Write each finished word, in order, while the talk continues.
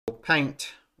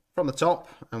paint from the top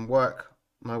and work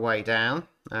my way down,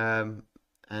 and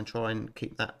try and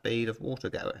keep that bead of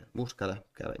watercolour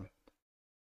going.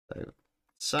 So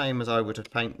same as I would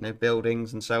have painted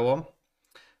buildings and so on.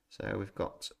 So we've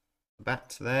got the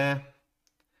bat there,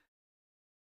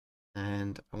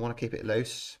 and I want to keep it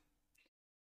loose.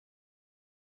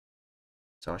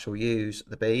 So I shall use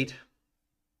the bead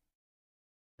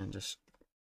and just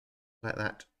let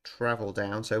that travel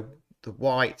down. So the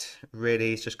white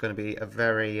really is just going to be a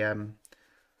very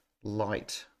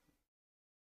light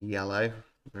yellow,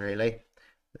 really,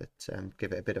 that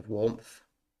give it a bit of warmth.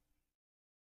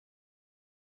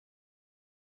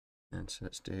 And so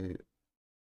let's do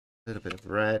a little bit of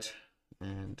red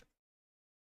and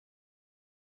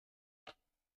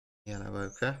yellow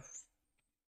ochre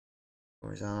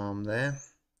for his arm there.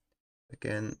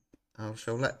 Again, I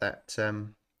shall let that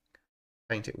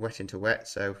paint it wet into wet,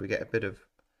 so if we get a bit of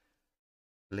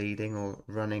bleeding or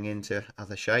running into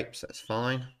other shapes, that's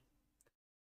fine.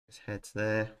 His head's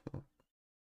there. We'll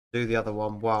do the other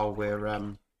one while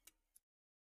we're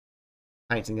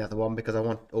painting the other one, because I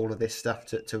want all of this stuff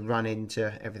to run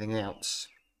into everything else.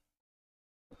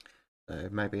 So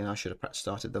maybe I should have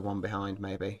started the one behind,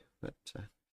 maybe. But so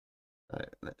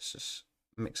let's just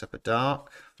mix up a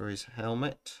dark for his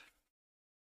helmet.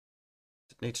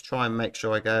 Need to try and make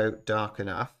sure I go dark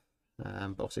enough, but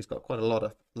obviously he's got quite a lot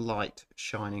of light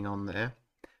shining on there,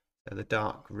 so the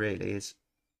dark really is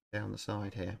down the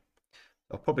side here.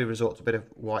 I'll probably resort to a bit of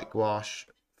white gouache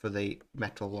for the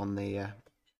metal on the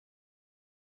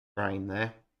frame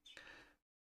there.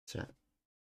 So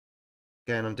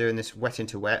again, I'm doing this wet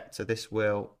into wet, so this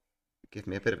will give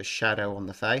me a bit of a shadow on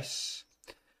the face.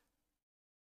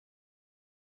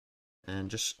 And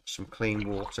just some clean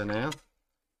water now.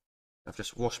 I've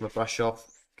just washed my brush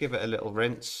off, give it a little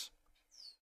rinse,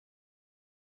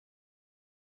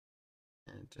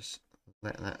 and just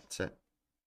let that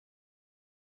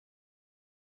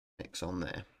mix on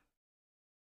there.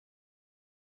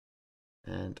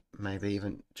 And maybe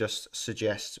even just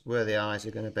suggest where the eyes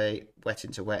are going to be, wet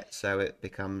into wet, so it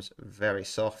becomes very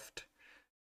soft.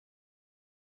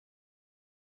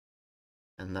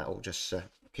 And that will just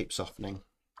keep softening.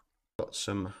 Got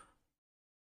some,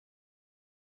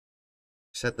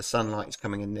 said the sunlight is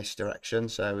coming in this direction,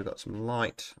 so we've got some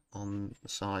light on the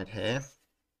side here.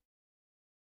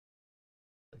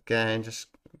 Again, just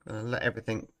gonna let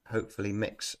everything hopefully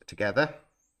mix together.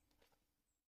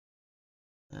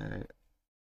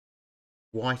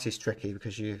 White is tricky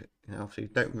because you obviously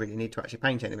don't really need to actually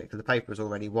paint any of it because the paper is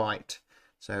already white,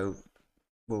 so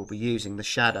we'll be using the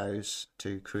shadows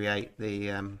to create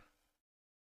the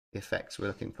effects we're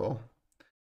looking for.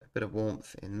 A bit of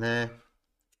warmth in there.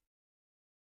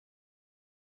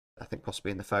 I think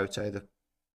possibly in the photo the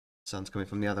sun's coming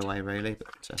from the other way really,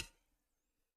 but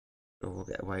we'll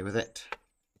get away with it.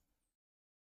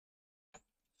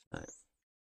 So,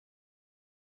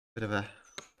 bit of a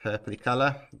purpley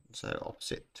colour, so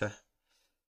opposite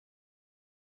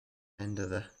end of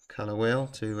the colour wheel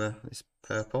to this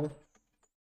purple.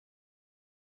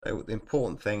 So the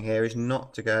important thing here is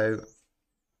not to go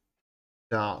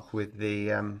dark with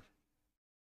the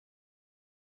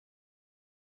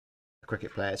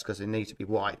cricket players, because they need to be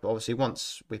white, but obviously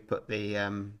once we put the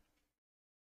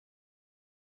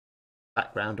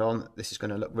background on, this is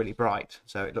going to look really bright.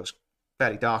 So it looks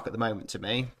fairly dark at the moment to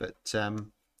me, but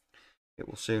it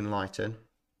will soon lighten.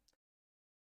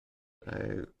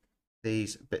 So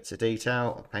these bits of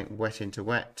detail, I'll paint wet into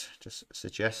wet, just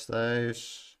suggest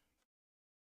those.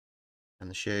 And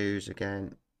the shoes,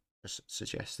 again, just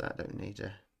suggest that, don't need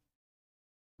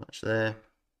much there.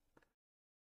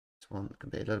 This one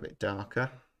can be a little bit darker.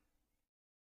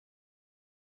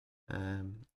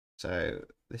 So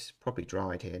this is probably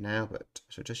dried here now, but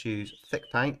so just use thick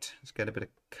paint. Let's get a bit of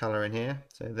colour in here.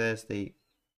 So there's the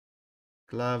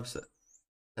gloves that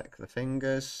protect the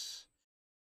fingers.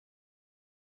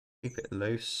 Keep it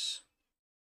loose.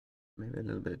 Maybe a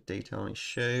little bit of detail on his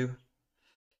shoe.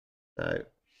 So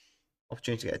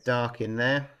opportunity to get a dark in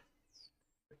there.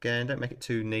 Again, don't make it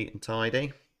too neat and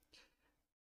tidy.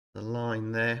 The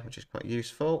line there, which is quite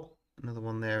useful. Another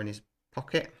one there in his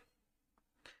pocket.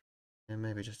 And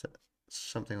maybe just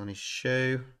something on his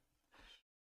shoe.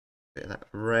 Bit of that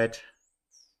red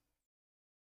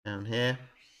down here.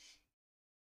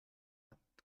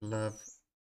 Glove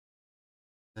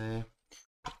there.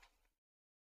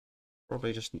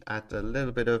 Probably just add a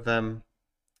little bit of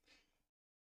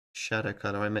shadow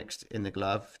colour I mixed in the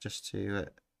glove, just to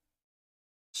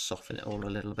soften it all a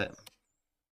little bit.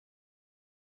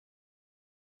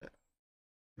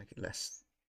 Make it less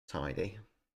tidy.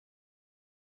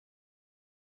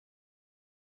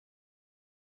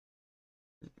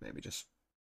 maybe just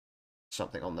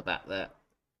something on the back there.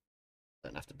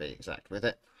 Don't have to be exact with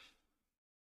it.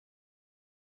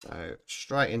 So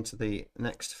straight into the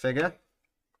next figure.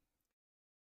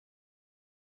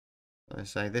 I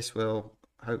say this will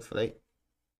hopefully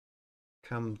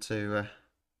come to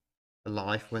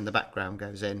life when the background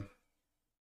goes in.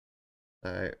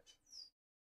 So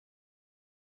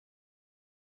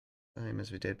same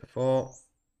as we did before.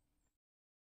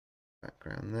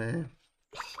 Background there.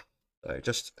 So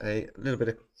just a little bit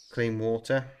of clean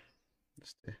water,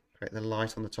 just to create the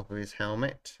light on the top of his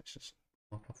helmet. Let's just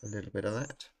mop off a little bit of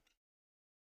that.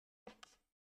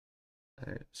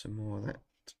 So some more of that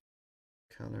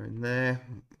colour in there.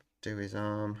 Do his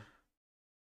arm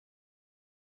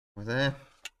over there.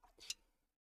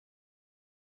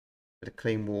 Bit of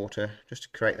clean water just to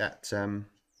create that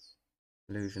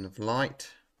illusion of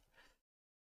light.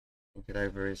 Get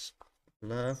over his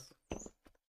glove.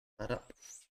 That up.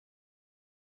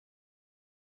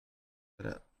 Put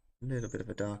a little bit of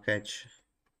a dark edge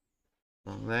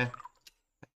along there.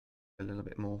 A little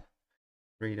bit more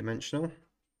three-dimensional.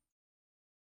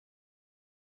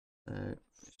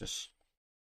 Let's just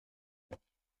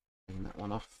clean that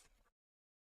one off.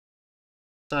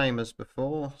 Same as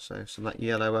before, so some of that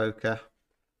yellow ochre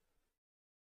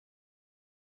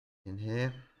in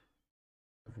here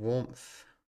of warmth.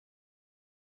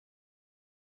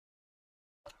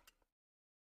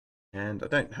 And I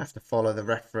don't have to follow the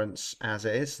reference as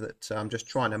it is, that I'm just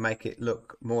trying to make it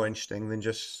look more interesting than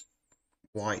just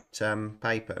white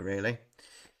paper, really.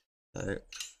 So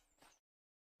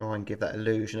try and give that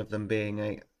illusion of them being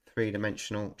a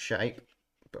three-dimensional shape,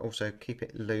 but also keep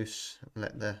it loose,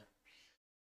 let the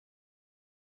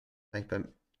paper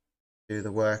do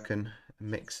the work and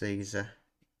mix these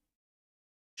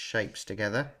shapes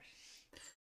together.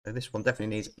 So this one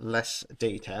definitely needs less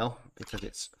detail because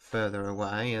it's further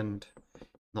away and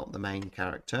not the main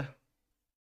character.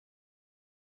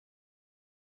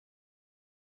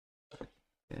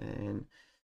 And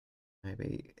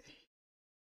maybe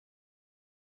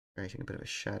creating a bit of a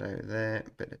shadow there,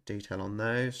 a bit of detail on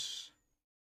those.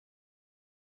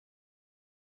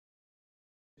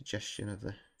 Suggestion of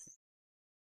the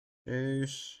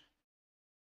shoes.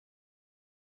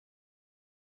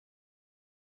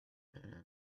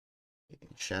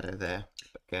 Shadow there.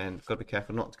 But again, got to be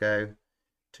careful not to go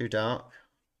too dark.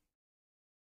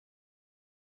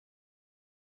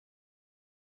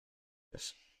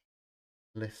 Just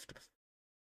lift a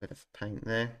bit of paint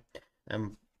there.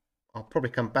 I'll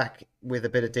probably come back with a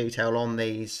bit of detail on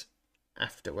these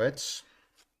afterwards.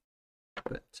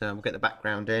 But we'll get the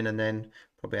background in and then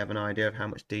probably have an idea of how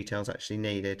much detail is actually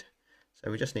needed.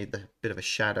 So we just need the bit of a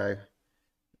shadow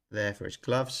there for his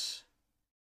gloves.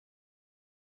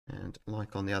 And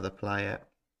like on the other player,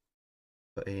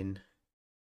 put in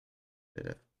a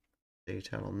bit of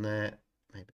detail on there,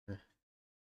 maybe the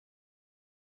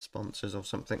sponsors or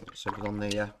something, so it's on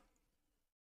the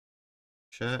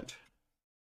shirt.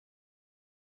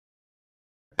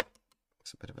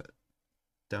 It's a bit of a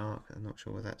dark, I'm not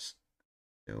sure whether that's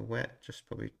still wet, just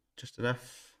probably just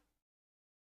enough.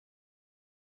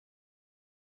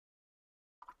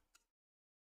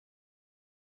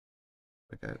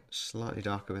 We go slightly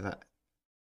darker with that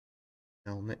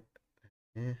helmet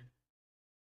here.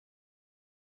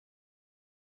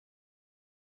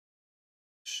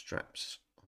 Straps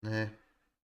on there.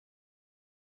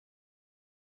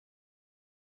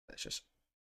 Let's just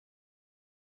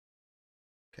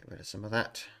get rid of some of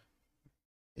that.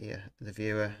 The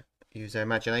viewer use their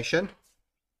imagination.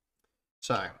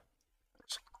 So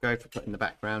let's go for putting the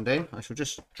background in. I shall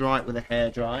just dry it with a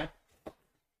hairdryer.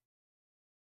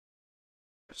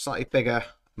 Slightly bigger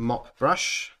mop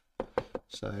brush.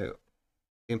 So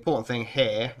the important thing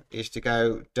here is to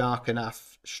go dark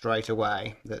enough straight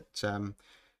away that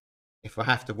if I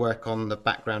have to work on the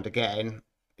background again,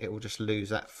 it will just lose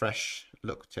that fresh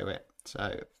look to it.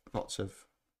 So lots of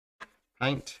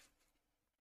paint.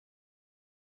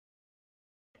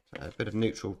 So a bit of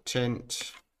neutral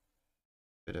tint,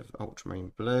 a bit of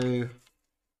ultramarine blue,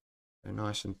 so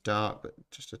nice and dark, but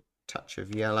just a touch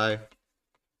of yellow,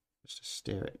 just to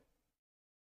steer it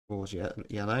towards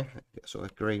yellow, get sort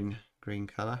of green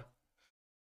colour.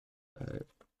 So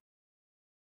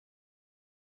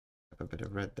a bit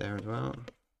of red there as well.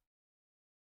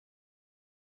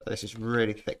 This is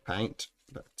really thick paint,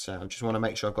 but I just want to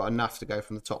make sure I've got enough to go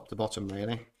from the top to bottom,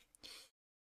 really.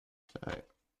 So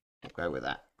we'll go with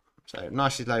that. So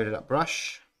nicely loaded up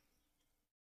brush.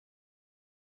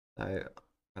 So I'm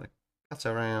going to cut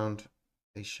around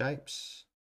these shapes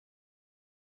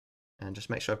and just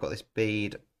make sure I've got this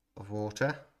bead of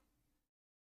water.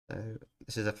 So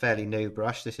This is a fairly new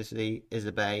brush. This is the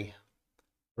FB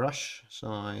brush,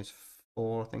 size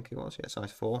 4, I think it was. Yeah,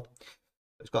 size 4.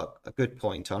 It's got a good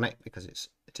point on it because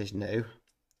it is new.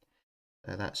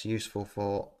 So that's useful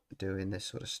for doing this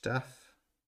sort of stuff.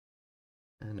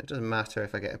 And it doesn't matter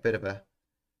if I get a bit of a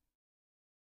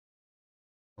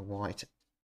white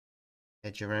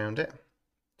edge around it.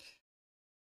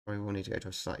 Probably will need to go to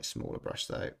a slightly smaller brush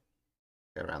though.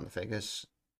 Go around the figures.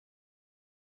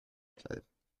 So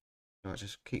I'll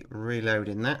just keep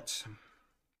reloading that.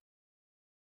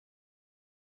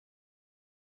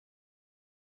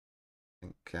 I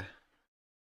think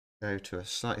go to a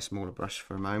slightly smaller brush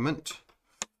for a moment,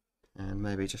 and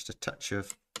maybe just a touch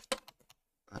of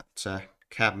that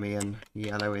cadmium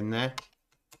yellow in there.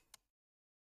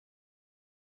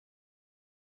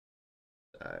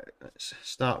 So let's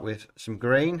start with some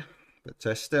green,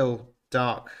 but still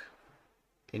dark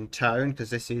in tone because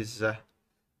this is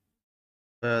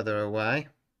further away,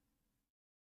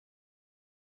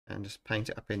 and just paint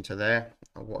it up into there.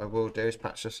 And what I will do is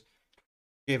perhaps just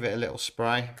give it a little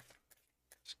spray,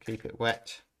 just keep it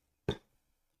wet.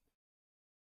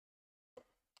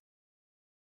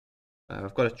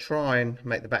 I've got to try and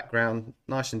make the background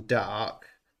nice and dark,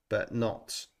 but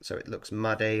not so it looks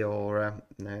muddy or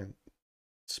you know,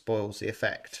 spoils the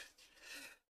effect.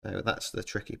 So that's the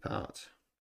tricky part.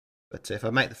 But if I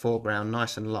make the foreground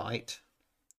nice and light,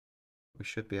 we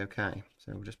should be okay.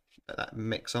 So we'll just let that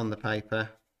mix on the paper.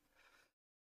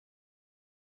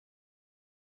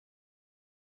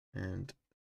 And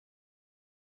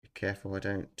be careful I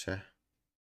don't let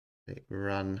it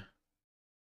run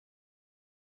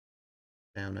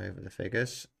down over the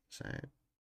figures. So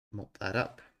mop that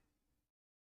up.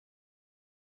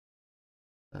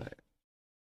 So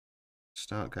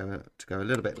start to go a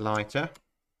little bit lighter.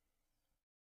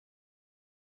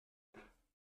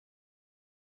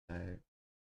 So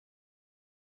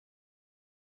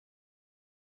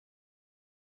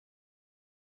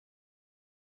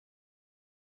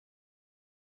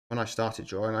when I started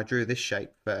drawing, I drew this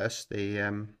shape first,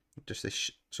 the just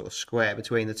this sort of square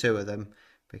between the two of them,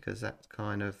 because that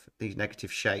kind of, these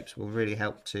negative shapes will really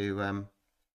help to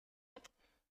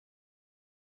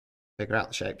figure out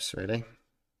the shapes really.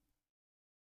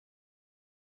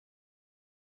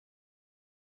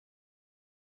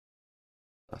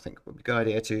 I think it would be a good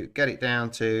idea to get it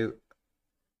down to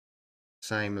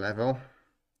same level,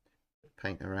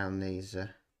 paint around these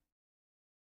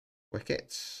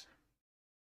wickets,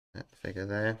 that figure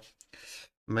there.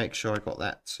 Make sure I got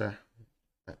that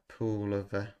that pool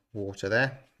of water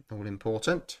there, all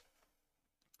important.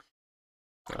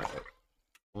 So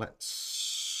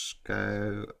let's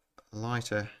go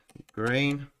lighter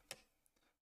green,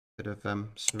 bit of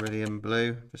cerulean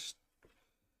blue, just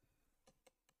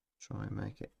try and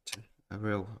make it a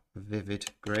real vivid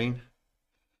green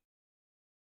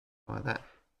like that.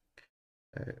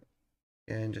 So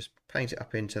again, just paint it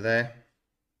up into there.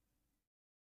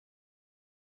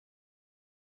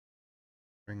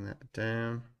 Bring that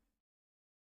down.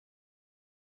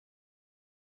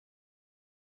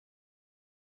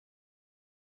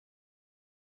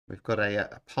 We've got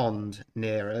a pond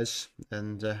near us,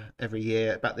 and every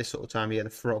year about this sort of time of year the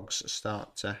frogs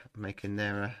start making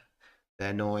their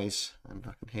noise, and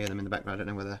I can hear them in the background. I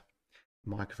don't know whether the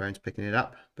microphone's picking it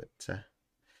up, but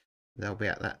they'll be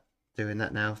at that, doing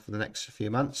that now for the next few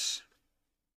months.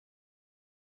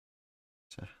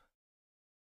 So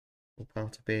all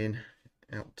part of being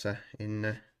out in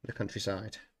the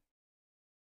countryside.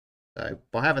 So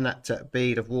by having that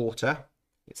bead of water,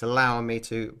 it's allowing me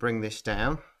to bring this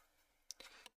down.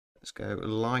 Let's go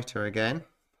lighter again.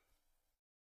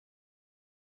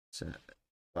 So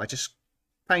I just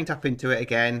paint up into it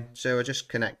again, so I just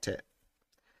connect it.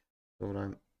 All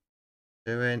I'm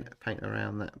doing, paint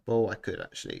around that ball. I could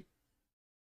actually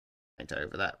paint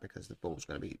over that because the ball's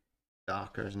going to be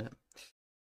darker, isn't it?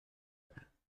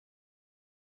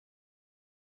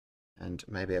 And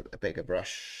maybe a bigger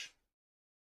brush.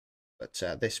 But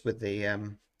this with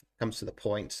the comes to the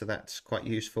point, so that's quite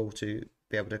useful to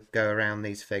be able to go around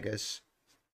these figures.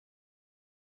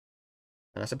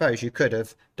 And I suppose you could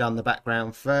have done the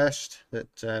background first, but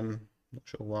not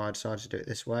sure why I decided to do it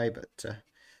this way, but I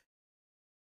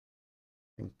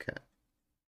think it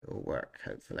will work,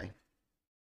 hopefully.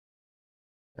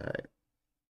 So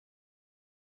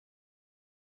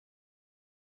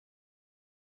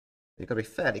you've got to be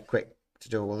fairly quick to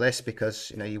do all this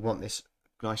because, you know, you want this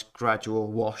nice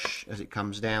gradual wash as it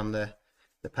comes down the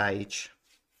page.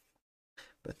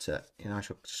 But you know, I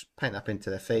shall just paint up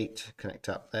into their feet, connect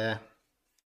up there.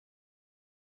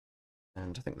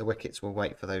 And I think the wickets will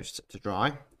wait for those to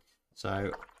dry.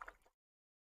 So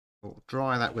we'll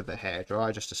dry that with the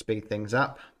hairdryer just to speed things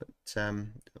up. But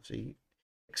obviously,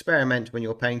 experiment when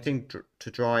you're painting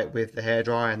to dry it with the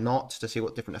hairdryer and not, to see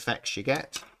what different effects you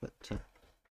get. But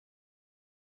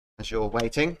as you're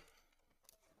waiting,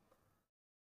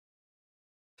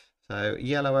 so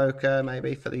yellow ochre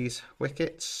maybe for these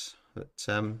wickets, but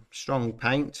strong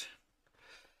paint.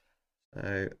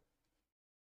 So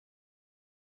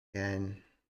again,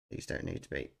 these don't need to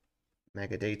be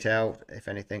mega detailed. If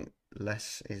anything,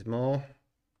 less is more.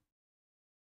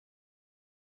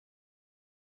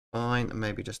 Fine, and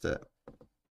maybe just a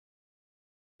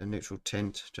neutral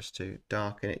tint just to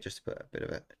darken it, just to put a bit of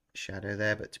a shadow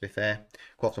there. But to be fair,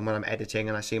 quite often when I'm editing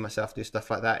and I see myself do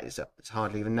stuff like that, it's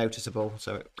hardly even noticeable,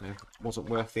 so it wasn't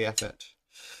worth the effort.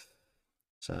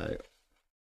 So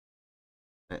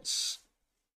let's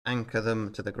anchor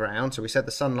them to the ground. So we said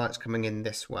the sunlight's coming in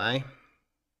this way,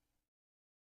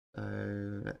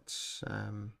 so let's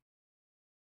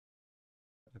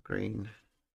a green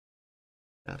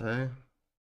shadow,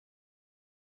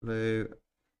 blue,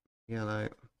 yellow.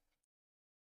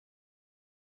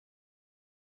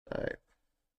 So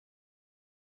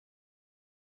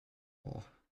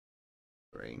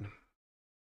green,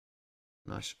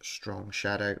 nice strong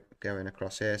shadow going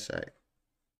across here. So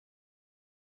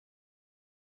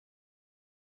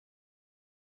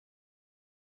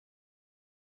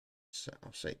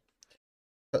obviously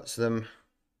puts them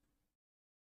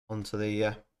onto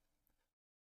the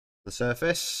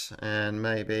surface, and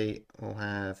maybe we'll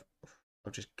have,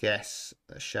 I'll just guess,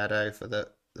 a shadow for the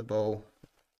ball,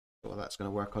 whether that's going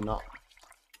to work or not,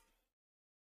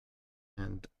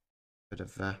 and a bit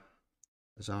of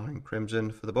Zarin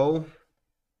crimson for the ball.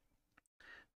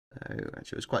 So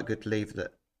actually it was quite good to leave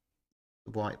the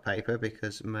white paper,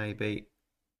 because maybe you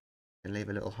can leave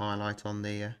a little highlight on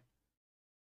the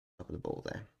top of the ball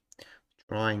there.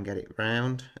 Try and get it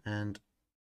round and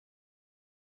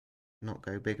not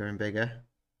go bigger and bigger.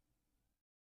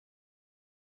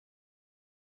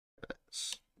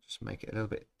 Let's just make it a little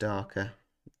bit darker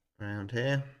around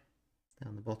here,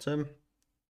 down the bottom.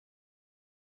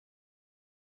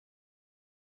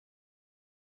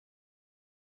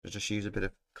 Just use a bit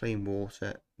of clean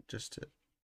water just to,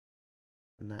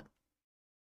 and that.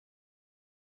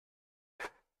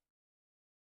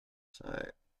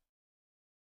 So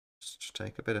just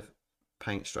take a bit of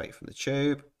paint straight from the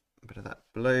tube, a bit of that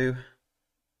blue,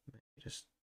 maybe just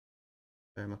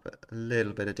firm up a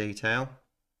little bit of detail.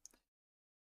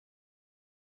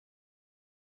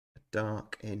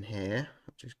 Dark in here,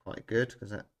 which is quite good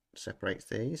because that separates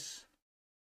these.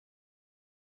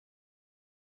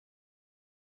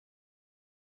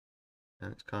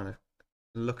 And it's kind of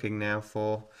looking now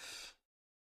for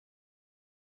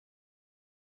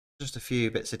just a few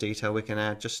bits of detail we can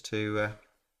add, just to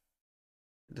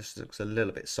this looks a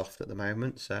little bit soft at the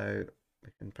moment, so we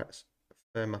can perhaps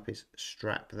firm up his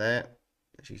strap there,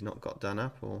 which he's not got done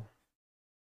up, or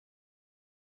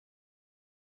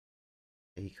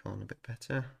econ a bit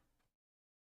better.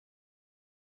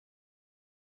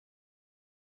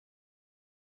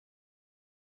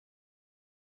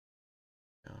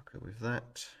 Darker with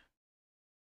that.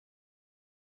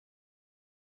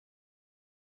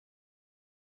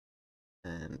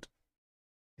 And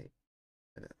a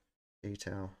bit of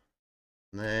detail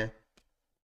there.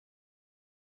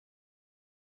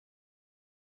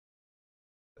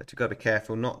 But you've got to be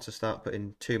careful not to start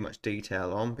putting too much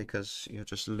detail on, because you'll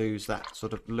just lose that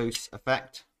sort of loose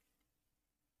effect.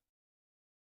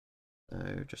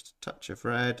 So just a touch of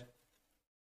red.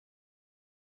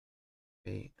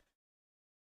 The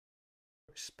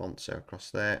sponsor across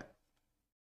there.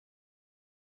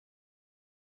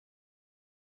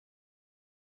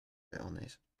 Bit on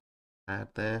his pad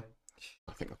there.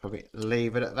 I think I'll probably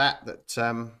leave it at that.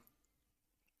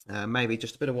 Maybe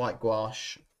just a bit of white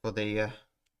gouache for the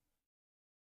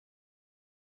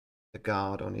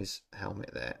guard on his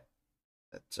helmet there.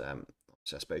 But so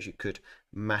I suppose you could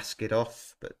mask it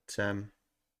off, but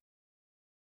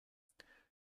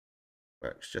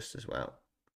works just as well.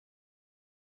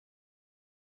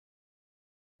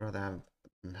 Rather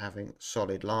than having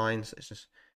solid lines, let's just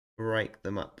break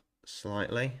them up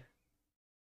slightly.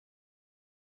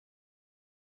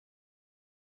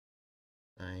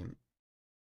 Same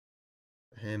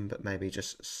for him, but maybe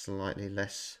just slightly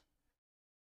less.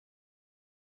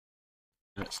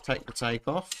 Let's take the tape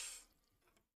off.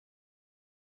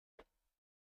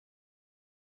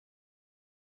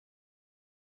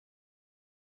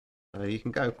 So you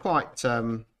can go quite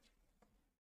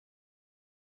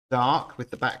dark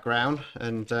with the background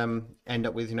and end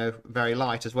up with, very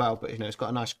light as well, but it's got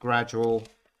a nice gradual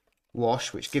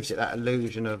wash, which gives it that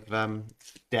illusion of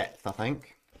depth, I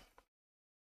think.